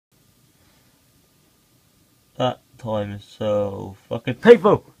time is so fucking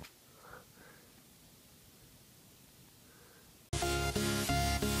painful.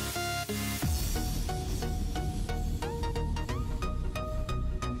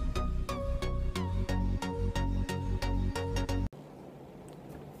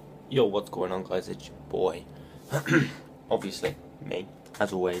 Yo, what's going on, guys? It's your boy. Obviously, me,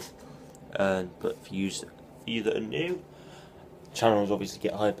 as always. But for you that are new, channels obviously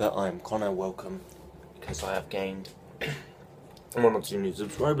get hyper. I am Connor. Welcome, because I have gained 1 or 2 new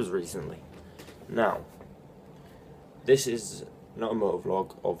subscribers recently. Now, this is not a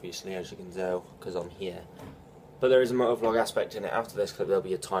motovlog, obviously, as you can tell, because I'm here. But there is a motovlog aspect in it. After this clip, there'll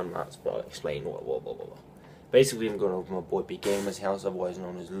be a time lapse, but I'll explain what. Basically, I'm going over to my boy BGamer's house, otherwise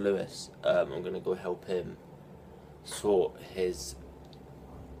known as Lewis. I'm going to go help him sort the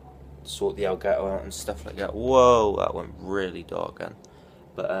Elgato out and stuff like that. Whoa, that went really dark then.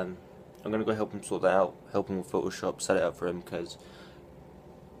 But I'm going to go help him sort that out, help him with Photoshop, set it up for him, because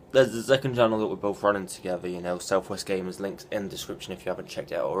there's the second channel that we're both running together, you know, Southwest Gamers, links in the description if you haven't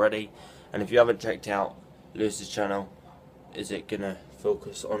checked it out already. And if you haven't checked out Lewis's channel, is it going to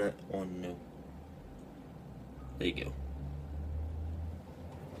focus on it or no? There you go.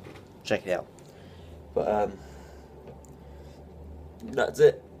 Check it out. But that's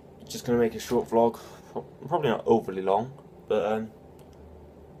it. Just gonna make a short vlog. Probably not overly long, but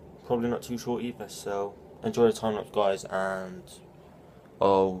probably not too short either. So enjoy the time lapse, guys, and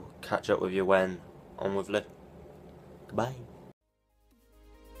I'll catch up with you when I'm with Liv. Goodbye.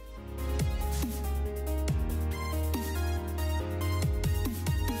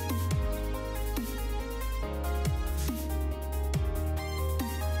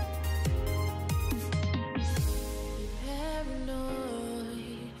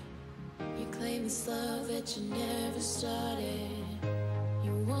 This love that you never started,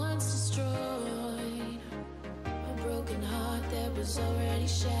 you once destroyed a broken heart that was already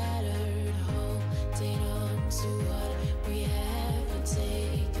shattered. Holding on to what we have and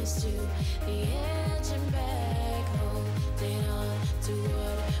take us to the edge and back. Holding on to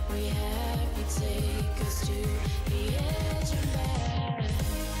what we have, you take us to the edge and back.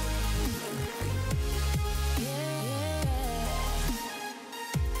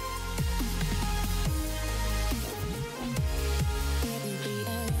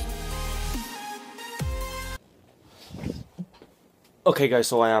 Okay, guys,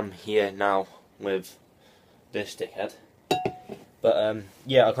 so I am here now with this dickhead. But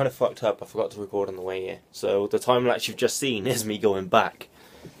yeah, I kind of fucked up. I forgot to record on the way here. So the time lapse you've just seen is me going back.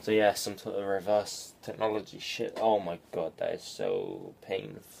 So yeah, some sort of reverse technology shit. Oh my god, that is so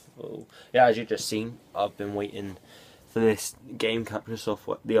painful. Yeah, as you've just seen, I've been waiting for this game capture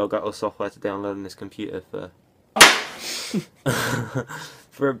software, the Elgato software, to download on this computer for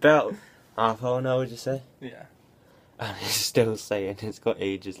for about half an hour, would you say? Yeah. And it's still saying it's got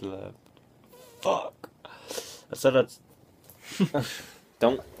ages left. Fuck. I said I'd...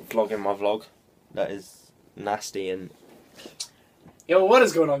 Don't vlog in my vlog. That is nasty and... Yo, what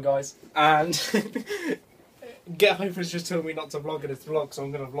is going on, guys? And... Get Hyper's just told me not to vlog in his vlog, so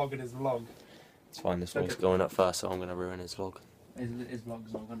I'm going to vlog in his vlog. It's fine, this vlog's going up first, so I'm going to ruin his vlog. His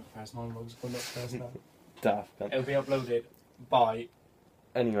vlog's not going up first, my vlog's going up first now. Daft. It'll be uploaded by...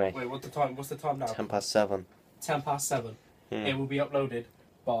 Anyway. Wait, what's the time? What's the time now? 7:10. 7:10. It will be uploaded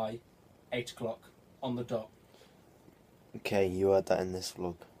by 8 o'clock on the dot. Okay, you heard that in this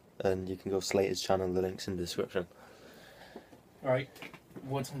vlog. And you can go Slater's channel, the link's in the description. Alright,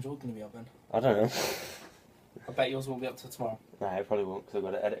 what time's yours going to be up then? I don't know. I bet yours won't be up till tomorrow. Nah, it probably won't, because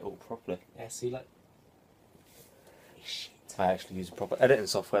I've got to edit it all properly. Yeah, see, like... Shit. I actually use a proper editing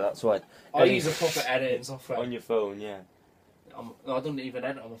software, that's why. I use a proper editing software. On your phone, yeah. I don't even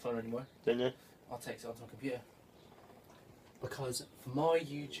edit on my phone anymore. Don't you? I'll take it onto my computer. Because for my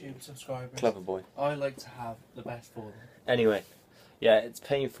YouTube subscribers, Clever boy. I like to have the best for them. Anyway, yeah, it's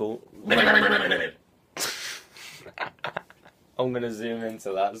painful. I'm gonna zoom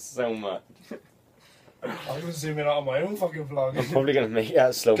into that so much. I'm gonna zoom in out on my own fucking vlog. I'm probably gonna make it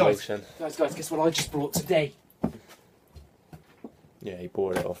out slow motion. Guys, guess what I just brought today? Yeah, he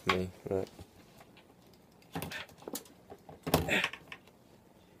bought it off me. Right.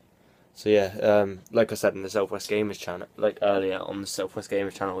 So yeah, like I said in the Southwest Gamers channel, like earlier on the Southwest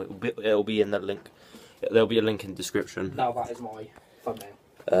Gamers channel, it'll be in the link. There'll be a link in the description. Now that is my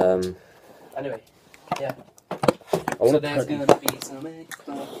thumbnail. Anyway, yeah. So there's gonna be some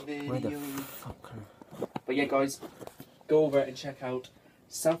video. Where the fuck? But yeah, guys, go over and check out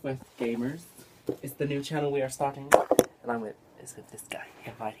Southwest Gamers. It's the new channel we are starting, and I'm with this guy,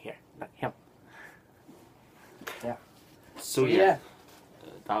 him right here, him. Yeah. So yeah.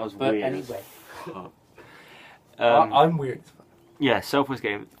 That was but weird. Anyway. I'm weird. Yeah, Southwest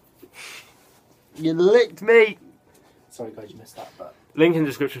Gamers. You licked me! Sorry guys, you missed that, but... Link in the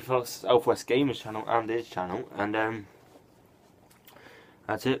description for Southwest Gamers channel and his channel, and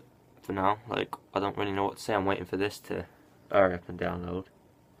that's it for now. Like, I don't really know what to say. I'm waiting for this to hurry up and download.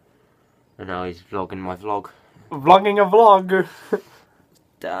 And now he's vlogging my vlog. Vlogging a vlog!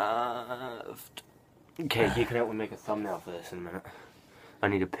 Daft. Okay, you can help me make a thumbnail for this in a minute. I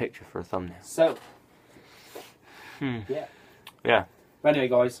need a picture for a thumbnail. So, Yeah. But anyway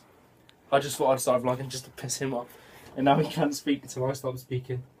guys, I just thought I'd start vlogging just to piss him off. And now he can't speak until I stop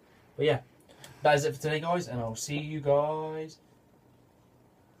speaking. But yeah, that is it for today guys, and I'll see you guys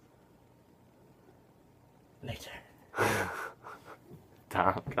later.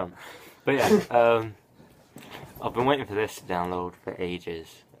 Damn, come. But yeah, I've been waiting for this to download for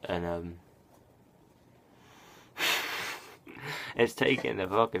ages, and it's taking the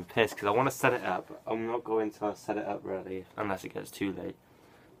fucking piss because I want to set it up. I'm not going to set it up really unless it gets too late,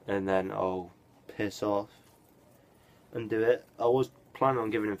 and then I'll piss off and do it. I was planning on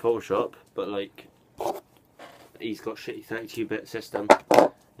giving him Photoshop, but like he's got shitty 32-bit system,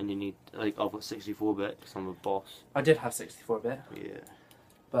 and you need like I've got 64-bit because I'm a boss. I did have 64-bit. Yeah.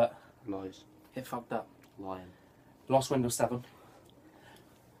 But Lies. it fucked up. Lying. Lost Windows 7.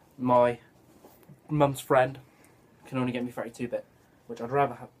 My mum's friend can only get me 32-bit, which I'd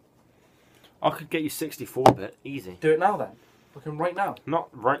rather have. I could get you 64-bit, easy. Do it now then. Looking right now. Not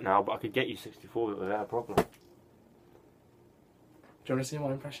right now, but I could get you 64-bit without a problem. Do you want to see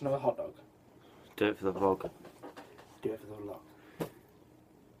my impression of a hot dog? Do it for the vlog. Do it for the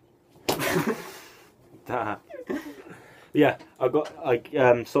vlog. Yeah,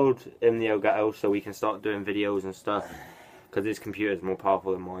 I sold him the Elgato so we can start doing videos and stuff, because his computer is more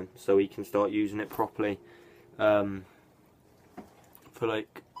powerful than mine, so he can start using it properly for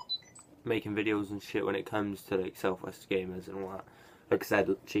like making videos and shit when it comes to like Southwest Gamers and all that. Like I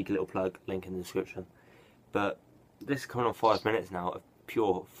said, cheeky little plug, link in the description. But this is coming on 5 minutes now of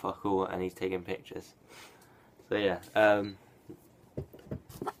pure fuck all, and he's taking pictures. So yeah,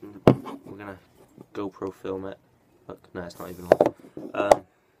 we're gonna GoPro film it. Look, no, it's not even on.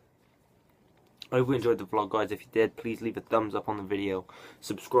 I hope you enjoyed the vlog, guys. If you did, please leave a thumbs up on the video,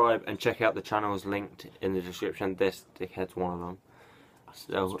 subscribe, and check out the channels linked in the description. This dickhead's one of them,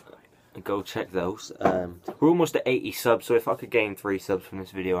 so go check those. We're almost at 80 subs, so if I could gain 3 subs from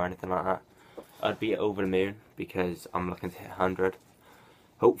this video or anything like that, I'd be over the moon, because I'm looking to hit 100,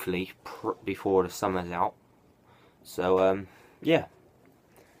 hopefully before the summer's out. So yeah,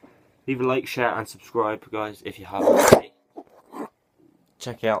 leave a like, share, and subscribe, guys, if you haven't already.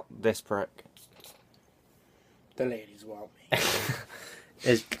 Check out this prick. The ladies want me.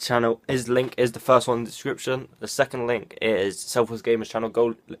 His channel, his link is the first one in the description. The second link is Southwest Gamers channel.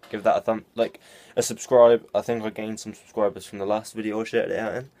 Go give that a subscribe. I think I gained some subscribers from the last video I shared it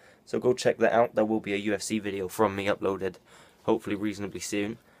out in. So go check that out. There will be a UFC video from me uploaded, hopefully reasonably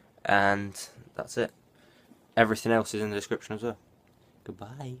soon. And that's it. Everything else is in the description as well.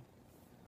 Goodbye.